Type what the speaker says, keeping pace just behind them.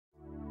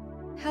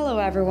Hello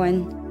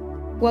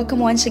everyone! Welcome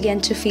once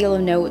again to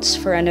PHILO-notes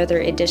for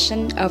another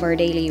edition of our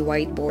daily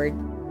whiteboard.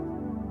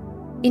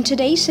 In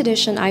today's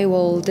edition, I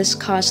will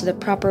discuss the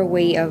proper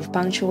way of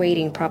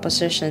punctuating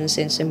propositions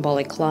in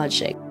symbolic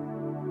logic.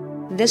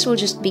 This will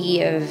just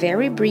be a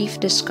very brief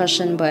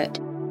discussion, but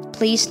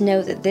please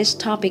note that this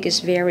topic is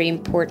very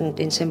important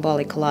in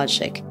symbolic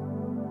logic.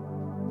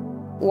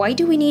 Why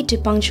do we need to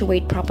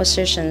punctuate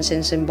propositions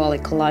in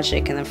symbolic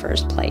logic in the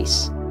first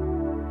place?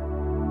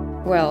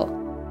 Well,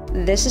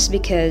 this is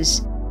because,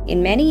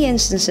 in many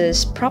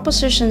instances,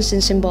 propositions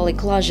in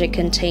symbolic logic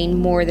contain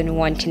more than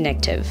one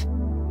connective.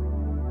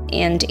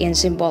 And in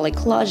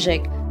symbolic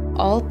logic,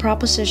 all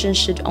propositions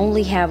should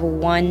only have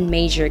one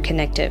major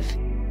connective.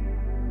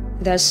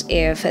 Thus,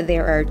 if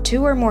there are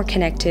two or more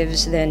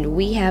connectives, then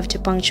we have to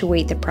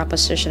punctuate the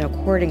proposition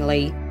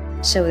accordingly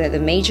so that the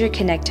major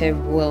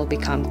connective will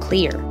become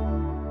clear.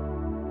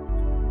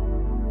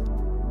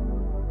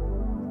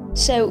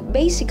 So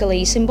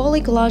basically,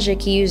 symbolic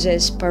logic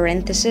uses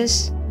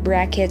parentheses,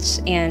 brackets,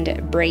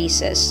 and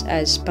braces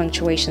as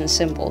punctuation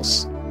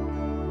symbols.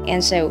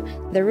 And so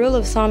the rule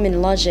of thumb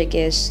in logic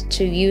is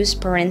to use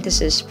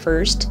parentheses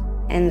first,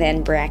 and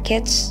then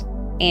brackets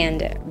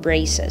and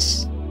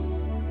braces.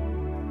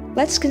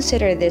 Let's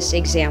consider this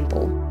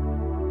example.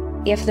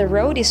 If the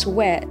road is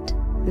wet,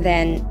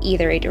 then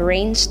either it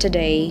rains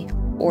today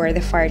or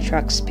the fire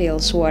truck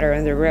spills water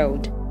on the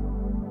road.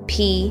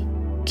 P,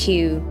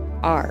 Q,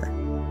 R.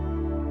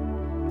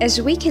 As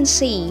we can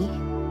see,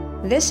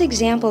 this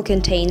example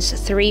contains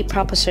three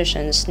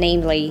propositions,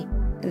 namely,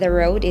 the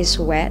road is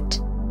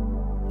wet,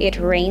 it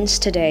rains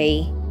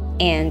today,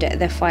 and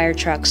the fire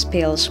truck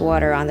spills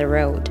water on the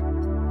road.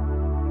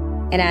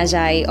 And as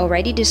I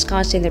already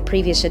discussed in the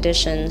previous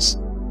editions,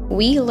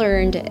 we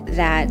learned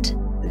that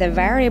the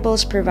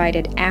variables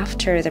provided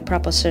after the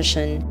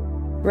proposition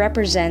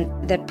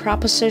represent the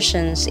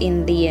propositions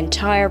in the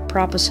entire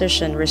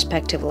proposition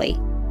respectively.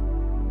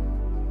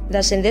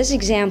 Thus, in this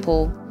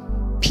example,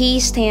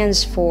 P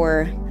stands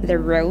for the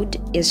road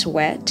is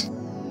wet,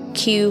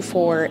 Q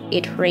for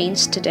it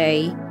rains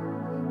today,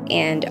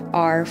 and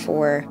R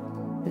for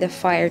the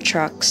fire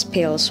truck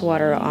spills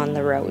water on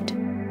the road.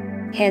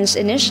 Hence,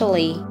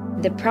 initially,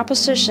 the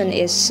proposition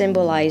is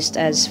symbolized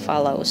as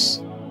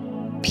follows: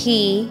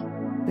 P,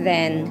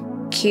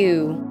 then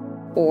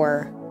Q,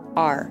 or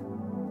R.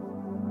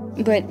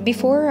 But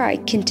before I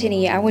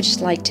continue, I would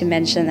just like to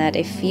mention that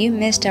if you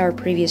missed our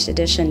previous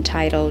edition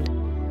titled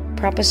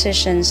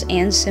Propositions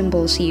and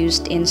Symbols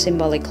Used in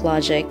Symbolic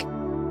Logic,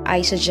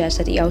 I suggest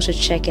that you also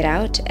check it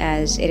out,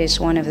 as it is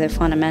one of the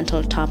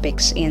fundamental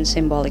topics in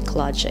symbolic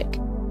logic.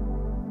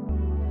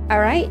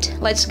 Alright,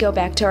 let's go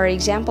back to our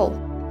example.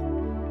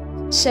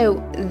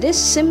 So, this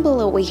symbol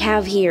that we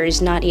have here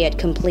is not yet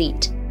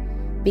complete,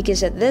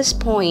 because at this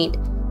point,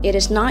 it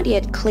is not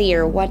yet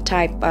clear what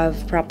type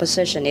of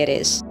proposition it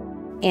is.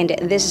 And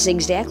this is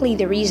exactly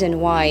the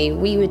reason why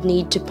we would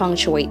need to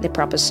punctuate the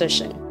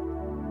proposition.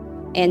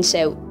 And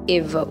so,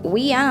 if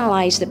we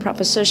analyze the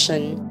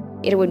proposition,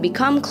 it would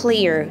become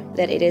clear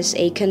that it is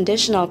a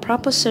conditional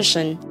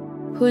proposition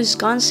whose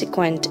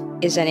consequent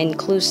is an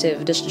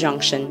inclusive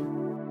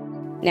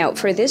disjunction. Now,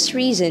 for this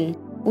reason,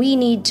 we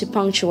need to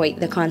punctuate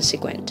the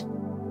consequent.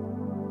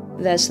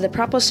 Thus, the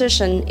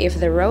proposition, if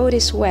the road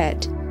is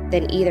wet,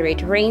 then either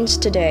it rains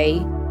today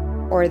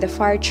or the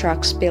fire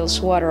truck spills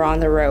water on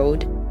the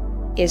road,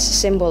 is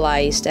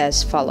symbolized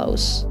as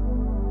follows.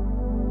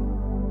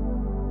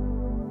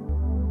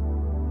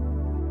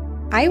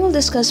 I will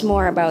discuss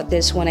more about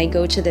this when I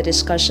go to the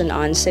discussion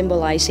on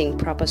symbolizing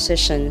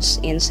propositions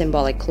in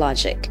symbolic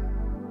logic.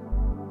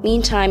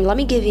 Meantime, let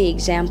me give you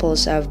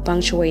examples of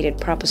punctuated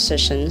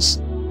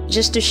propositions,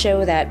 just to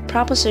show that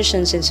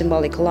propositions in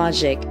symbolic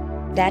logic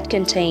that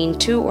contain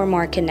two or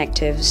more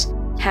connectives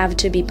have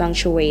to be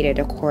punctuated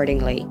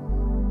accordingly.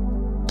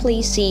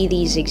 Please see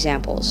these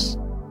examples.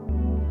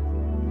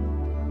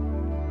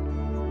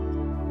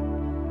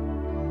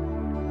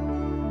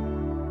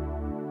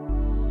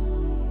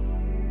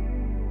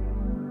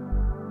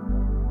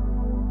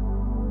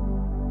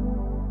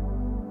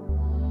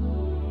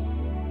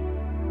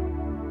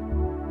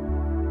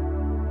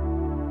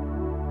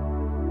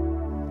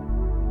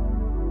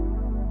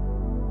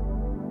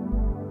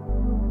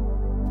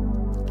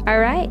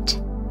 Alright,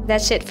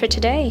 that's it for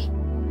today.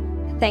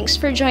 Thanks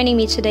for joining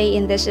me today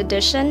in this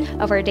edition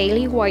of our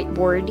daily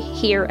whiteboard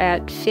here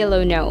at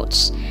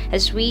PHILO-notes,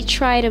 as we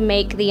try to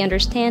make the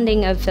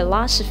understanding of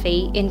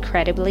philosophy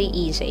incredibly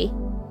easy.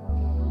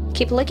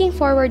 Keep looking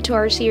forward to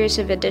our series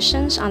of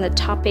editions on the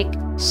topic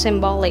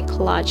Symbolic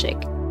Logic.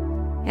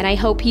 And I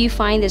hope you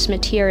find this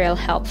material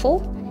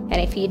helpful, and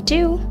if you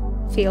do,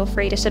 feel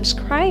free to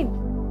subscribe.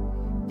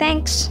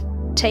 Thanks,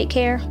 take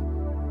care.